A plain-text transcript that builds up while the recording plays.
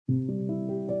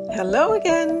Hello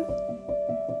again!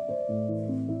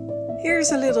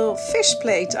 Here's a little fish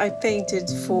plate I painted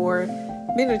for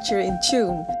Miniature in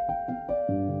June.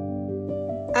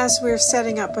 As we're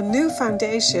setting up a new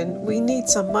foundation, we need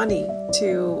some money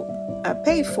to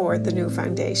pay for the new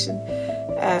foundation,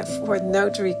 for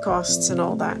notary costs and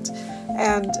all that.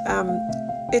 And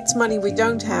it's money we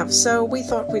don't have, so we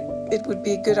thought it would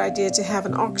be a good idea to have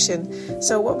an auction.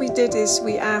 So what we did is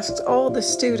we asked all the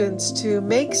students to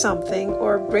make something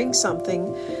or bring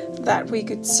something that we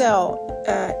could sell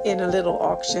in a little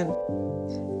auction.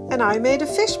 And I made a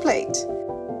fish plate.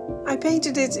 I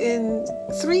painted it in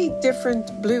 3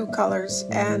 different blue colors,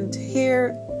 and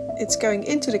here it's going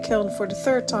into the kiln for the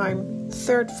 3rd time,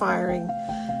 3rd firing,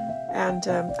 and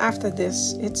after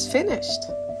this it's finished.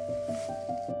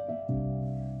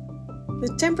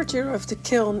 The temperature of the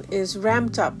kiln is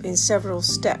ramped up in several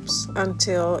steps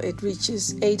until it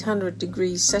reaches 800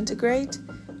 degrees centigrade,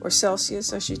 or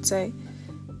Celsius I should say,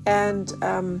 and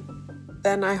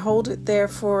then I hold it there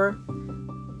for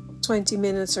 20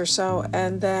 minutes or so,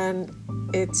 and then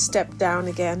it's stepped down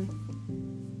again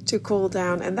to cool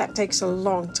down, and that takes a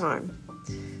long time,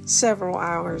 several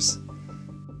hours.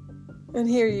 And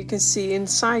here you can see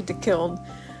inside the kiln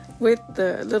with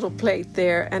the little plate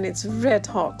there, and it's red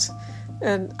hot.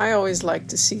 And I always like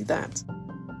to see that.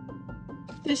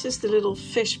 This is the little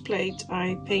fish plate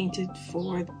I painted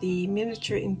for the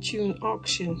Miniature in June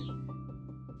auction.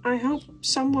 I hope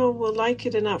someone will like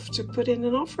it enough to put in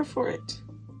an offer for it.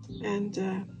 And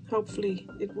hopefully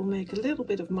it will make a little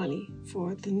bit of money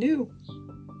for the new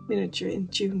Miniature in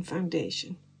June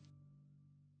foundation.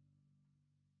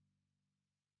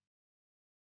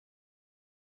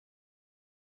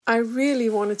 I really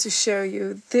wanted to show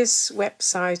you this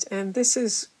website, and this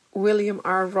is William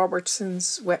R.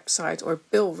 Robertson's website, or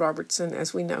Bill Robertson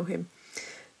as we know him.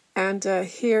 And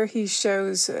here he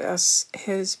shows us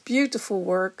his beautiful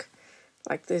work,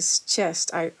 like this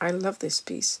chest. I love this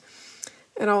piece.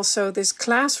 And also this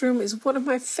classroom is one of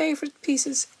my favorite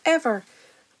pieces ever.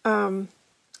 And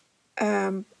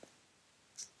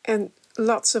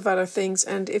lots of other things.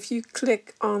 And if you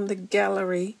click on the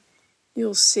gallery,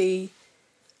 you'll see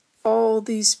all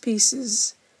these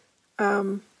pieces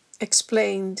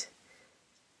explained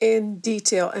in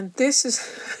detail. And this is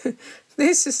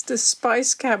this is the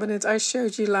spice cabinet I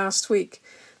showed you last week,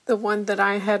 the one that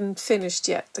I hadn't finished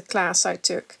yet, the class I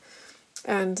took.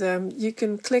 And you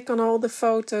can click on all the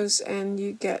photos and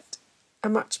you get a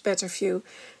much better view.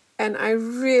 And I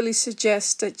really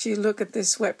suggest that you look at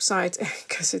this website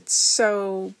because it's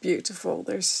so beautiful.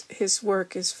 His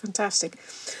work is fantastic.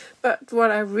 But what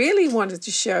I really wanted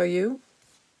to show you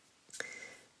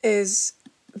is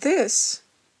this,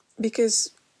 because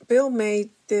Bill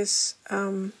made this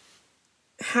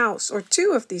house, or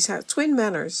 2 of these twin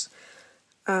manors.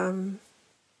 When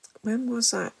was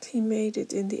that? He made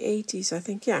it in the 80s, I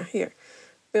think. Yeah, here.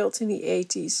 Built in the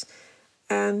 80s.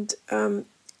 And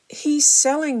he's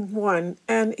selling one,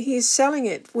 and he's selling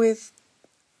it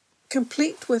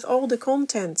complete with all the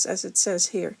contents, as it says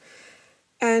here.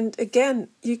 And again,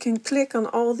 you can click on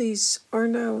all these, or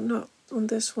no, not on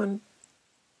this one.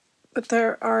 But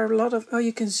there are a lot of,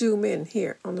 you can zoom in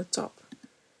here on the top.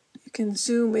 You can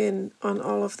zoom in on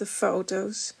all of the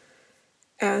photos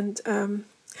and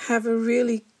have a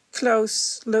really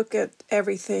close look at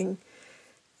everything.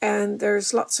 And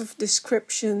there's lots of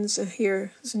descriptions. And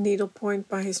here's a needlepoint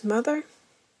by his mother,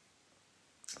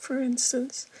 for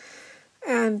instance.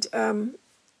 And,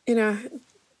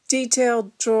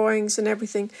 detailed drawings and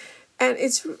everything, and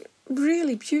it's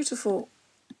really beautiful.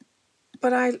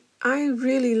 But I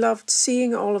really loved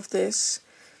seeing all of this,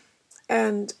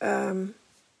 and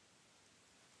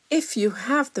if you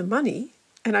have the money,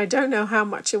 and I don't know how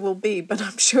much it will be, but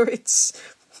I'm sure it's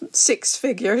 6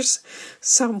 figures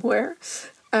somewhere,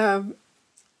 have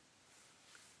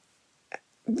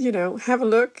a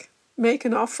look, make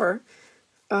an offer.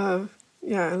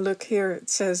 Look here, it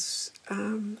says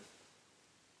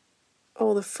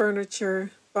all the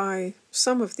furniture by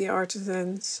some of the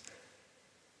artisans,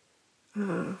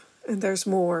 and there's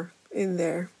more in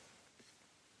there.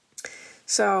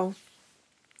 So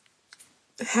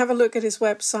have a look at his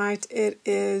website. It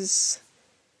is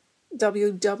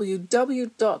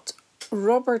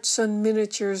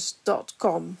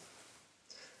www.robertsonminiatures.com,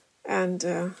 and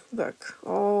look,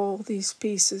 all these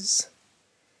pieces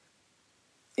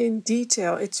in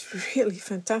detail. It's really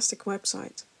fantastic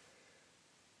website.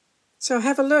 So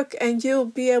have a look, and you'll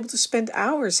be able to spend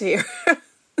hours here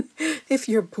if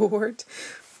you're bored,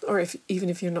 or even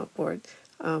if you're not bored.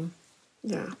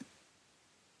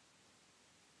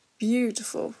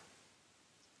 Beautiful.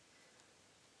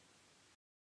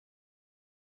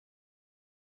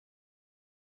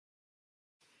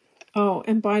 Oh,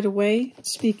 and by the way,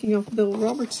 speaking of Bill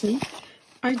Robertson,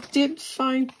 I did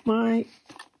find my,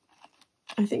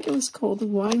 I think it was called the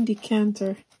wine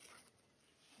decanter,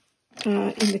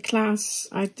 in the class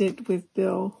I did with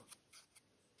Bill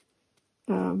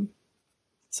some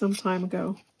time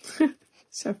ago,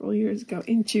 several years ago,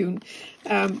 in June.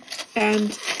 And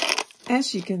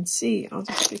as you can see, I'll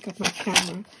just pick up my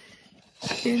camera,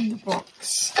 in the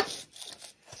box.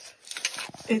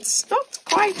 It's not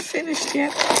quite finished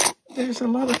yet. There's a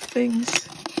lot of things.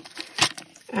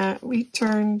 We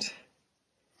turned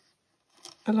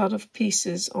a lot of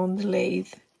pieces on the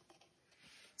lathe.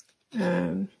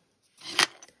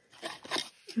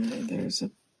 There's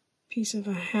a piece of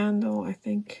a handle, I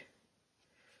think.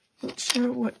 Not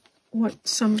sure what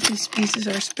some of these pieces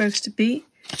are supposed to be.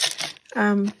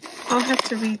 I'll have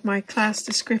to read my class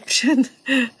description.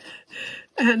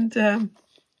 And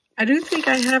I do think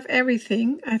I have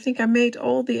everything. I think I made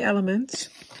all the elements.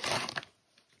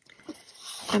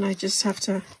 And I just have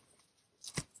to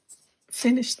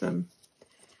finish them.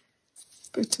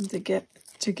 Put them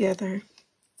together.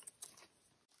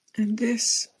 And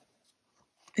this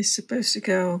is supposed to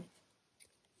go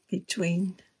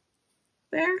between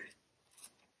there.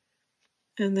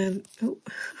 And then, oh,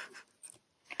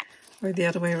 or the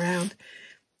other way around.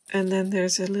 And then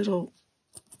there's a little,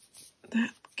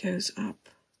 that goes up.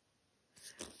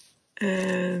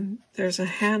 And there's a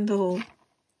handle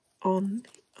on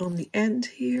the end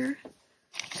here,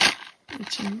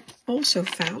 which I also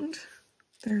found.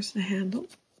 There's the handle.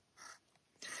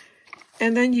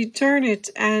 And then you turn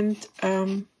it, and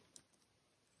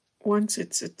once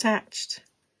it's attached,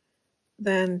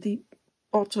 then the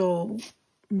bottle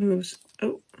moves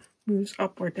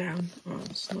up or down. Oh,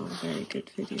 it's not a very good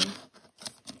video.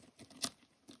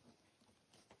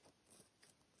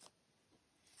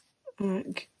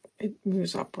 It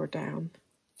moves up or down.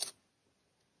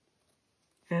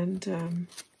 And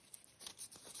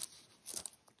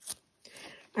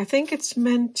I think it's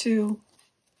meant to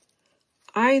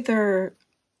either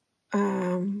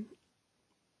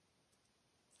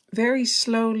very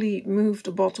slowly move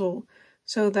the bottle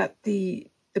so that the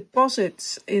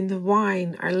deposits in the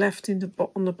wine are left on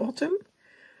the bottom,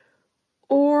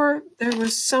 or there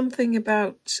was something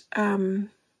about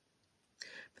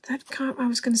that can't, I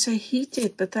was going to say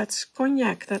heated, but that's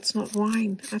cognac, that's not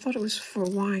wine. I thought it was for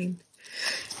wine.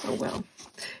 Oh well.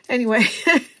 Anyway,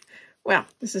 well,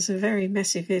 this is a very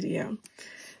messy video.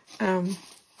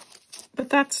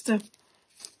 But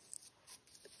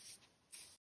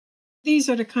these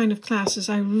are the kind of classes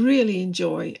I really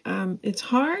enjoy. It's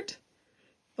hard,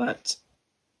 but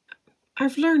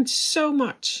I've learned so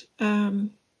much.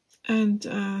 And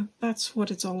that's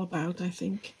what it's all about, I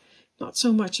think. Not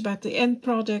so much about the end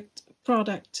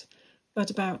product, but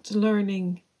about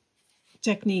learning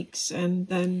techniques and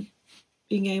then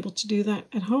being able to do that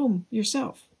at home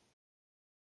yourself.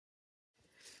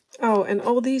 Oh, and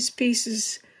all these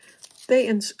pieces, they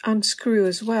unscrew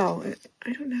as well.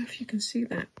 I don't know if you can see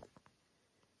that.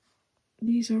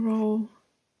 These are all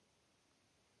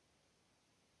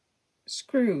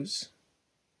screws.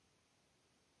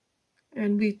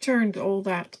 And we turned all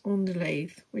that on the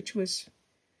lathe, which was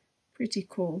pretty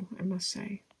cool, I must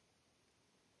say.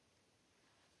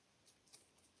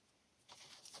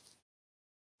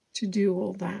 To do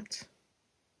all that.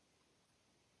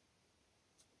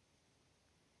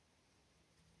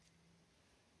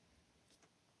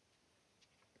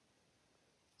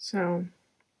 So,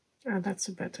 that's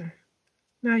a better.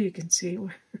 Now you can see,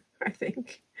 I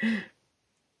think,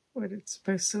 what it's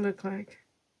supposed to look like.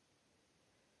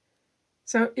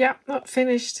 So, yeah, not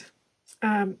finished.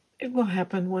 It will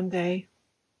happen one day.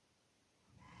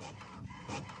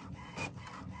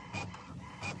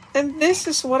 And this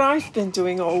is what I've been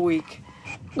doing all week.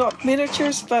 Not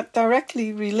miniatures, but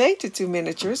directly related to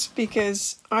miniatures,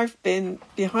 because I've been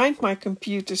behind my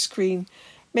computer screen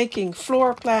making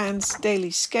floor plans,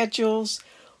 daily schedules,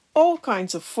 all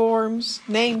kinds of forms,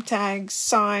 name tags,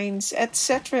 signs,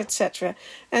 etc., etc.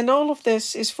 And all of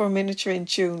this is for Miniature in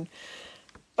June.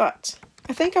 But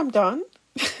I think I'm done.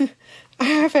 I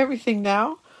have everything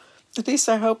now. At least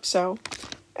I hope so.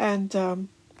 And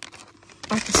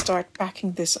I can start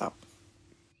packing this up.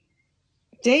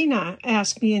 Dana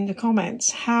asked me in the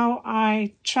comments how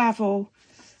I travel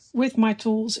with my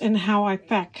tools and how I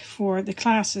pack for the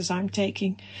classes I'm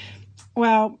taking.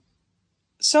 Well,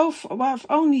 I've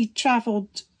only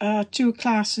traveled 2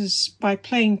 classes by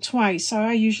plane twice, so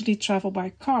I usually travel by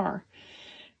car.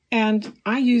 And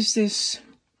I use this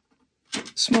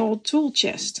small tool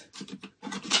chest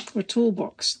or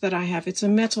toolbox that I have. It's a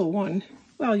metal one.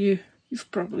 Well, you You've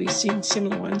probably seen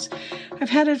similar ones. I've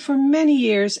had it for many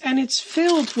years, and it's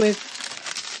filled with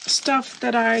stuff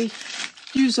that I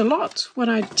use a lot when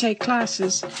I take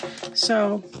classes.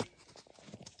 So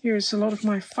here's a lot of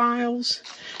my files,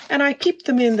 and I keep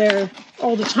them in there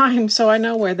all the time so I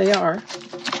know where they are.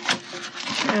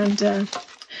 And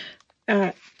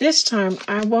this time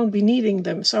I won't be needing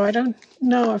them, so I don't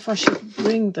know if I should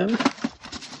bring them.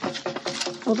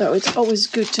 Although it's always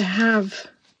good to have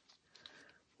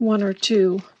one or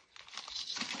two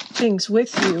things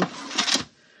with you.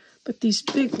 But these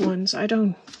big ones, I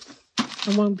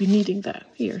won't be needing that.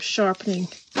 Here, sharpening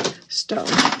stone.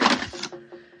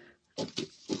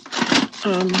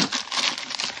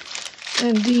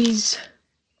 And these,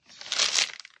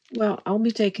 well, I'll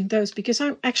be taking those because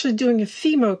I'm actually doing a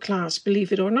Fimo class,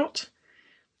 believe it or not.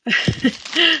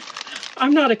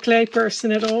 I'm not a clay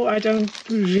person at all. I don't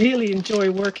really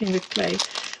enjoy working with clay,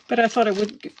 but I thought it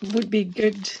would be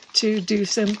good to do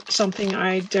something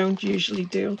I don't usually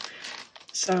do.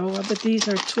 So, but these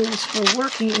are tools for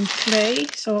working in clay,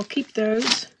 so I'll keep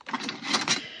those.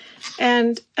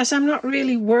 And as I'm not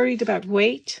really worried about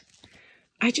weight,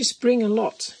 I just bring a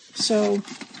lot. So,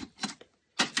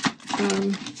 I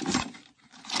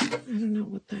don't know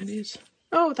what that is.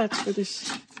 Oh, that's for this.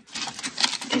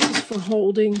 This is for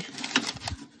holding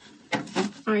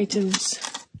items,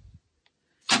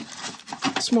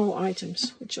 small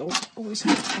items, which always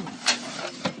helpful.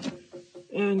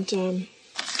 And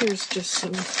here's just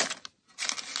some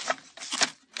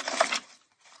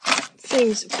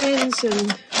things, pens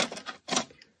and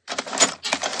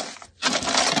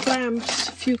clamps,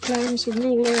 a few clamps, a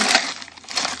ruler,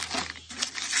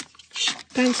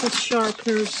 pencil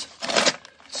sharpeners,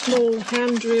 small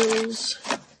hand drills.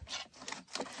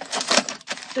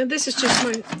 And this is just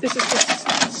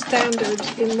standard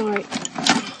in my,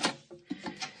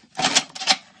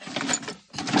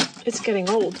 it's getting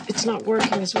old. It's not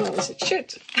working as well as it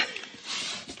should.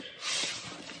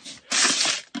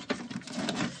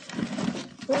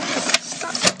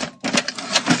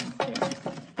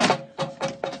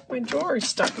 My drawer is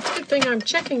stuck. It's a good thing I'm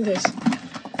checking this.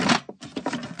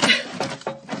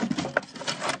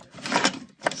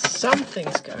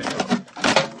 Something's going on.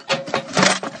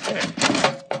 There.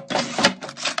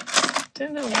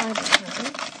 Don't know why that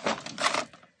happened.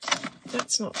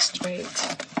 That's not straight.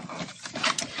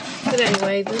 But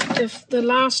anyway, the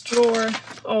last drawer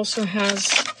also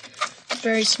has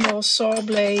very small saw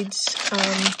blades,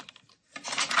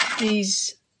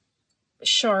 these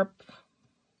sharp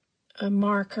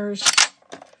markers,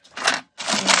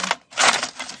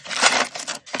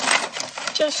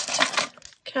 just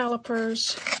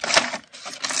calipers,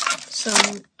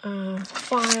 some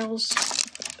files.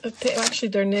 Actually,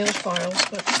 they're nail files,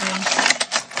 but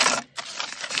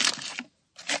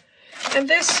and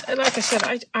this, like I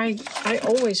said, I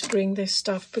always bring this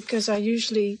stuff because I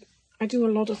do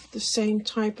a lot of the same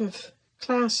type of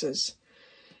classes,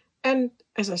 and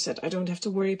as I said, I don't have to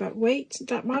worry about weight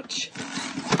that much.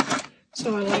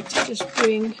 So I like to just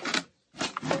bring.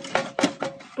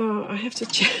 I have to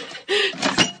check.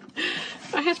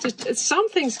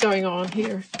 Something's going on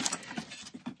here.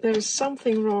 There's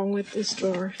something wrong with this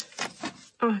drawer.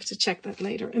 I'll have to check that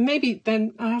later. And maybe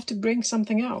then I'll have to bring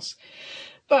something else.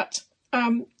 But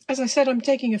as I said, I'm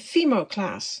taking a Fimo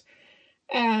class.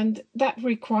 And that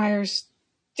requires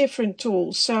different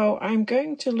tools. So I'm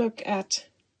going to look at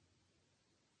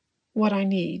what I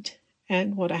need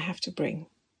and what I have to bring.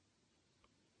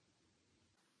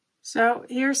 So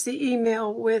here's the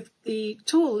email with the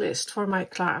tool list for my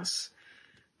class.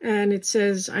 And it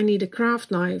says I need a craft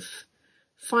knife,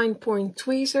 fine point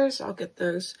tweezers, I'll get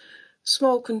those,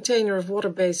 small container of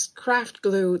water-based craft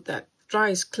glue that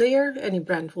dries clear, any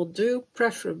brand will do,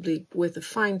 preferably with a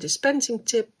fine dispensing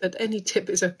tip, but any tip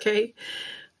is okay.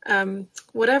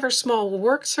 Whatever small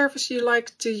work surface you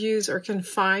like to use or can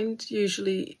find,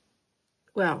 usually,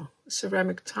 well,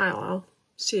 ceramic tile, I'll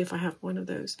see if I have one of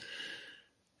those.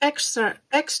 Extra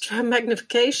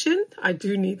magnification, I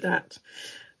do need that.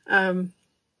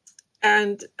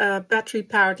 And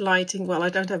battery-powered lighting. Well, I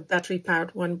don't have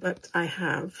battery-powered one, but I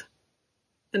have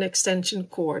an extension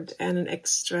cord and an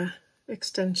extra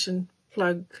extension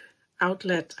plug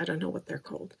outlet. I don't know what they're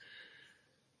called,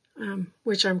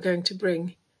 which I'm going to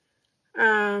bring.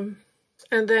 And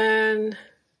then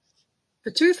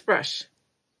a toothbrush.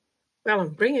 Well, I'm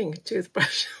bringing a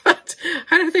toothbrush, but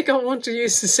I don't think I'll want to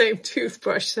use the same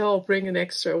toothbrush, so I'll bring an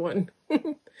extra one.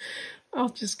 I'll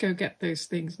just go get those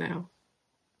things now.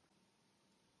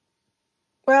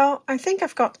 Well, I think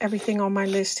I've got everything on my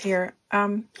list here.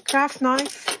 Craft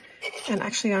knife, and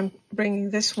actually I'm bringing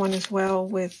this one as well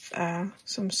with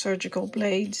some surgical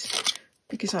blades.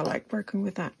 because I like working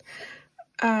with that.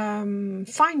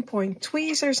 Fine point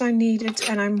tweezers I needed,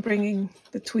 and I'm bringing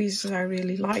the tweezers I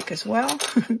really like as well.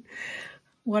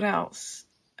 What else?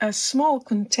 A small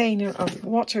container of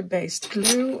water-based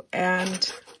glue,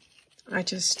 and I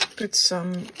just put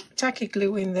some tacky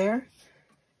glue in there,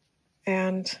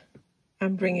 and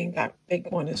I'm bringing that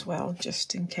big one as well,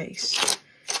 just in case.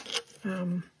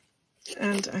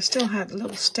 And I still had a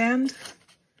little stand,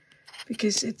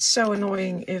 because it's so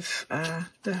annoying if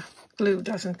the glue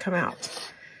doesn't come out.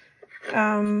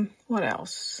 What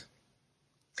else?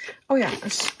 Oh yeah,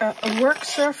 a work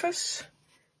surface.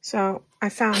 So I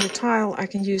found a tile I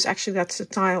can use. Actually, that's the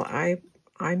tile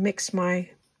I mix my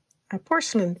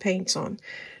porcelain paints on.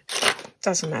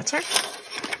 Doesn't matter.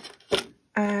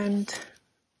 And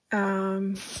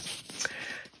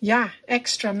yeah,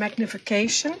 extra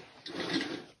magnification.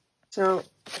 So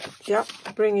yeah,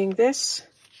 bringing this.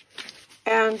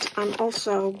 And I'm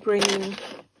also bringing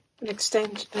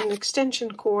an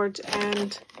extension cord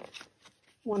and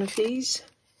one of these.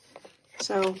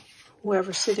 So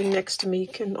whoever's sitting next to me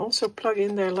can also plug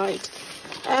in their light.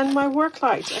 And my work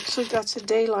light. Actually, that's a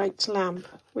daylight lamp,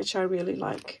 which I really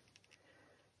like.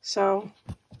 So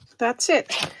that's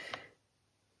it.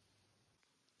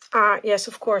 Yes,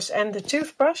 of course. And the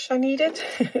toothbrush I needed.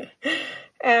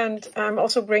 And I'm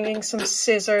also bringing some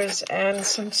scissors and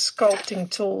some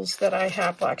sculpting tools that I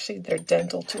have. Well, actually, they're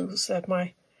dental tools that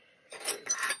my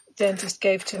dentist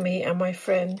gave to me and my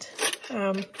friend.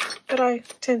 But I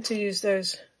tend to use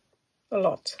those a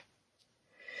lot.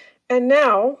 And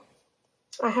now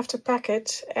I have to pack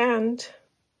it, and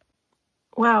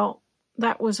well,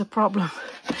 that was a problem.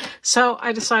 So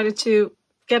I decided to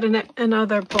get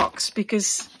another box,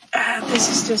 because this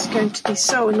is just going to be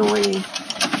so annoying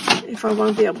if I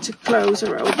won't be able to close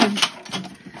or open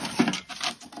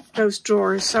those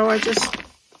drawers. So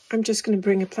I'm just going to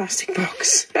bring a plastic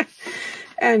box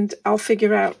and I'll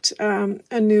figure out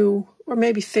a new, or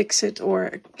maybe fix it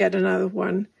or get another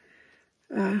one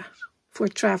for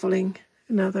traveling,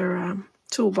 another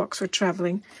toolbox for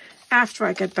traveling after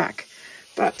I get back.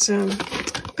 But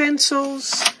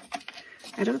pencils,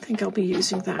 I don't think I'll be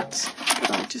using that,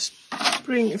 but I'll just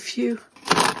bring a few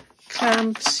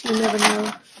clamps, you never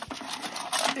know.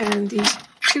 And these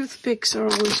toothpicks are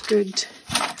always good.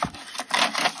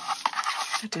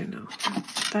 I don't know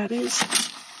what that is.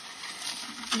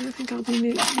 I don't think I'll be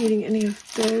needing any of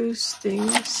those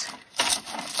things.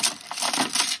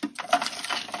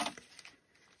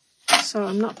 So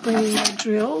I'm not bringing my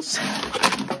drills.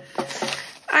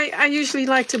 I usually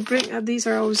like to bring, these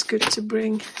are always good to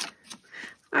bring.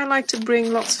 I like to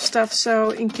bring lots of stuff,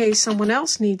 so in case someone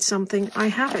else needs something, I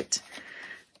have it.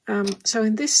 So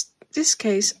in this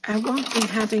case, I won't be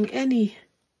having any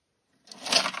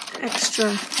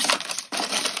extra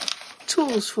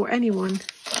tools for anyone.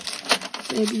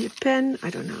 Maybe a pen. I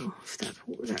don't know if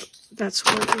that's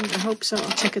working. I hope so.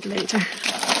 I'll check it later.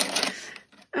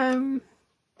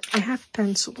 I have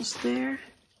pencils there.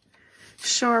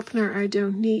 Sharpener I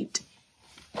don't need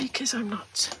because I'm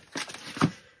not.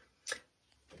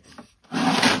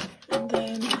 And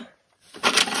then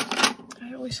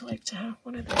I always like to have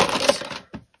one of those.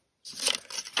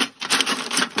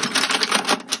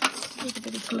 A little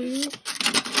bit of glue.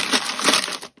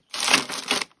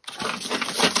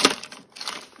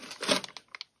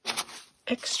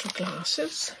 Extra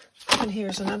glasses. And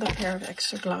here's another pair of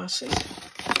extra glasses.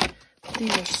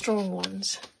 These are strong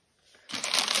ones.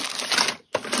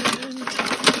 And,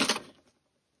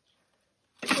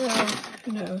 well,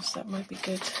 who knows, that might be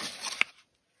good.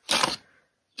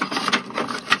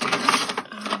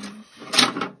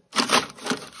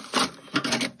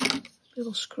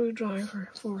 Little screwdriver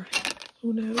for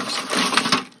who knows.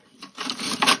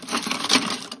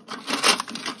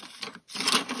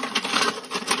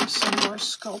 Some more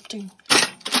sculpting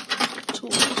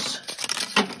tools.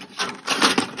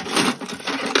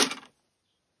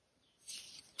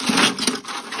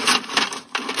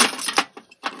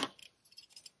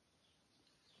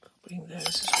 I'll bring those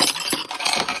as well.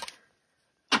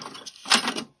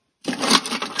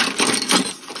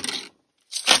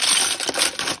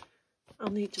 I'll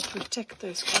need to protect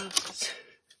those glasses.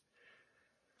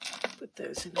 Put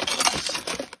those in the box.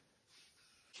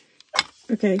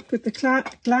 Okay, put the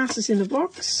glasses in the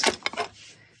box.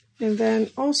 And then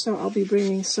also I'll be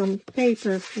bringing some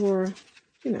paper for,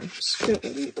 you know,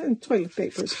 and toilet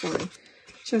paper is fine.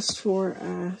 Just for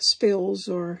spills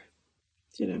or,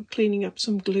 you know, cleaning up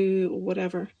some glue or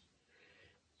whatever.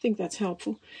 I think that's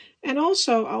helpful. And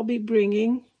also I'll be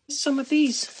bringing some of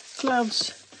these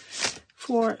gloves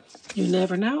for, you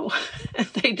never know.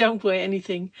 They don't weigh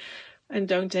anything and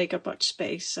don't take up much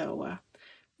space. So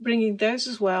bringing those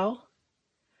as well.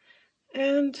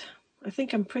 And I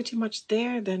think I'm pretty much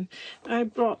there then. I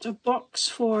brought a box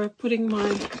for putting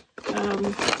my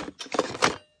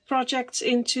projects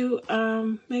into.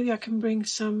 Maybe I can bring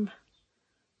some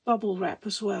bubble wrap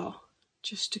as well,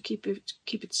 just to keep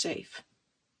it safe.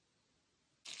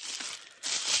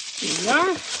 Here we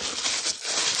are.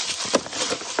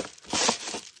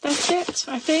 That's it,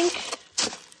 I think.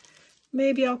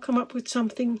 Maybe I'll come up with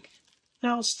something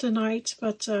else tonight,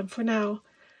 but for now,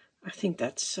 I think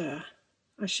that's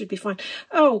I should be fine.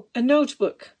 Oh, a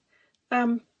notebook.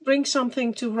 Bring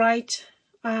something to write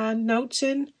notes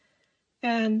in,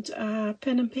 and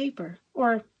pen and paper,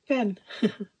 or pen.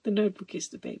 The notebook is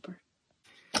the paper.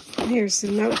 Here's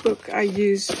the notebook I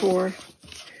use for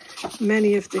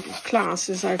many of the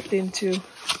classes I've been to.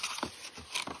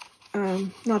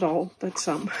 Not all, but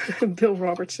some. Bill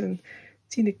Robertson,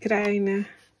 Tine Krijne,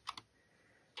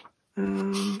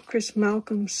 Chris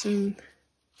Malcolmson,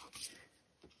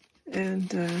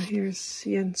 and here's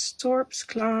Jens Torp's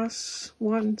class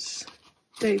once,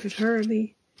 David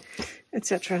Hurley,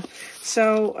 etc.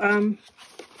 So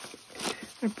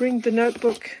I bring the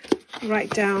notebook,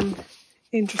 write down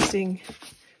interesting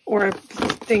or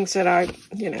things that I,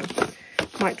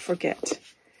 might forget.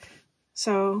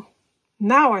 So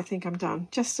now I think I'm done.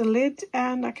 Just a lid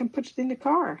and I can put it in the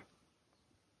car.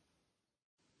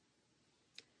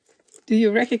 Do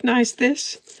you recognize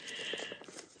this?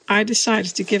 I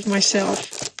decided to give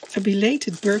myself a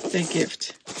belated birthday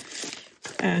gift.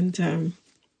 And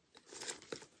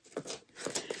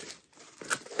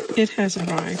it has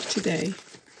arrived today.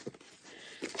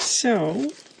 So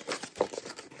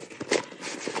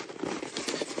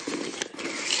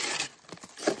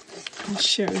I'll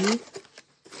show you.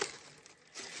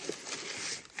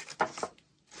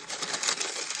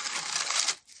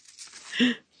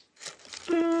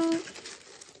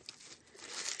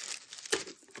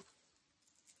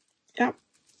 Yep,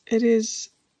 it is.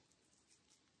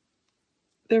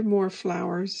 There are more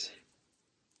flowers.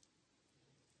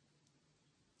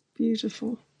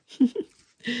 Beautiful.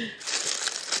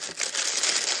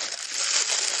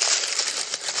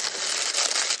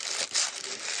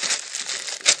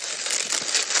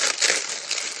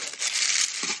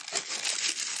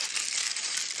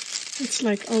 It's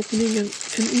like opening an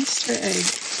Easter egg.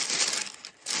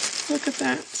 Look at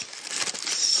that.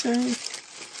 So,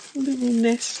 a little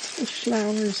nest of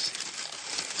flowers.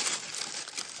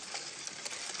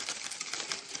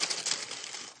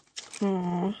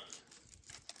 Aww.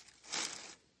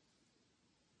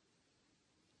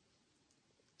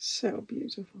 So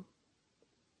beautiful.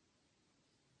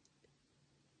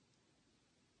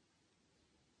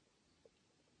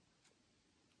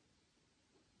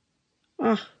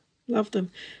 Ah, love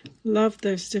them. Love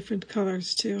those different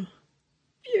colors too.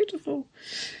 Beautiful.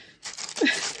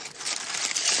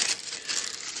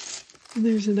 And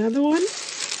there's another one.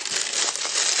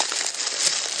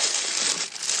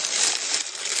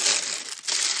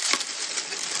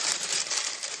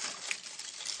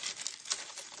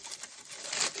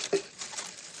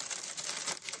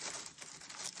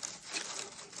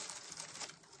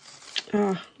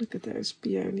 Ah, look at those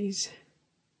peonies.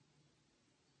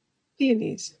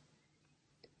 Peonies.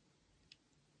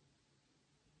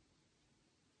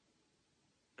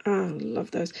 Ah,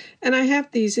 love those. And I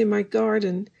have these in my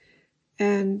garden,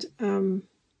 and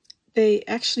they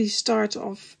actually start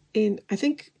off in, I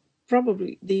think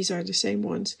probably these are the same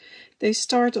ones. They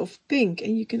start off pink,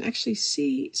 and you can actually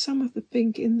see some of the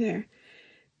pink in there.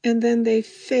 And then they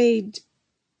fade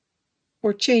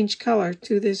or change color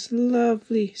to this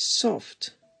lovely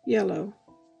soft yellow.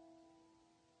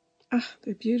 Ah,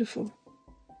 they're beautiful.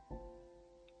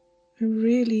 I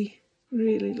really,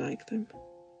 really like them.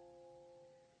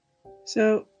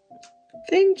 So,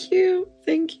 thank you,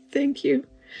 thank you, thank you.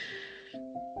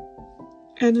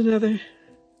 And another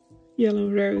yellow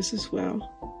rose as well.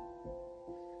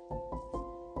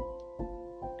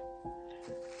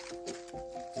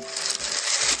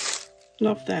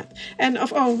 Love that. And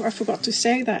oh, I forgot to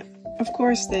say that. Of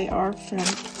course, they are from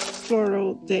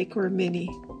Floral Decor Mini.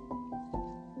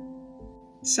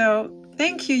 So,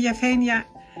 thank you, Yevgenia.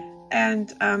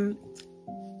 And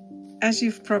as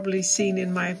you've probably seen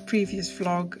in my previous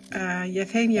vlog,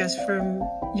 Yevgenia is from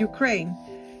Ukraine.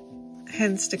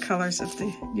 Hence the colors of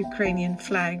the Ukrainian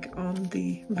flag on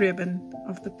the ribbon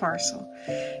of the parcel.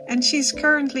 And she's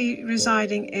currently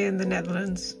residing in the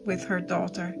Netherlands with her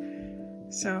daughter.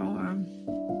 So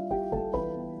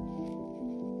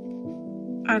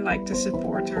I like to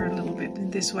support her a little bit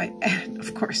in this way. And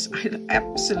of course, I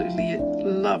absolutely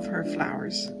love her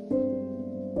flowers.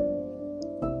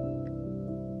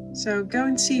 So go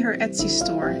and see her Etsy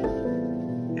store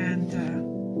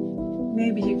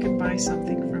maybe you can buy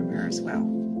something from her as well.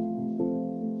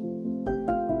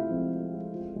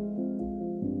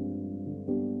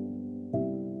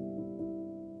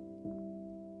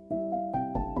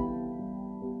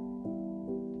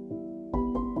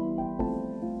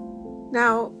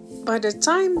 Now, by the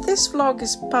time this vlog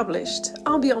is published,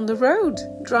 I'll be on the road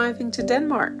driving to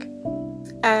Denmark.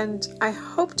 And I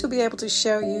hope to be able to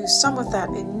show you some of that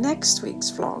in next week's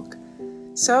vlog.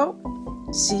 So,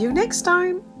 see you next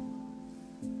time!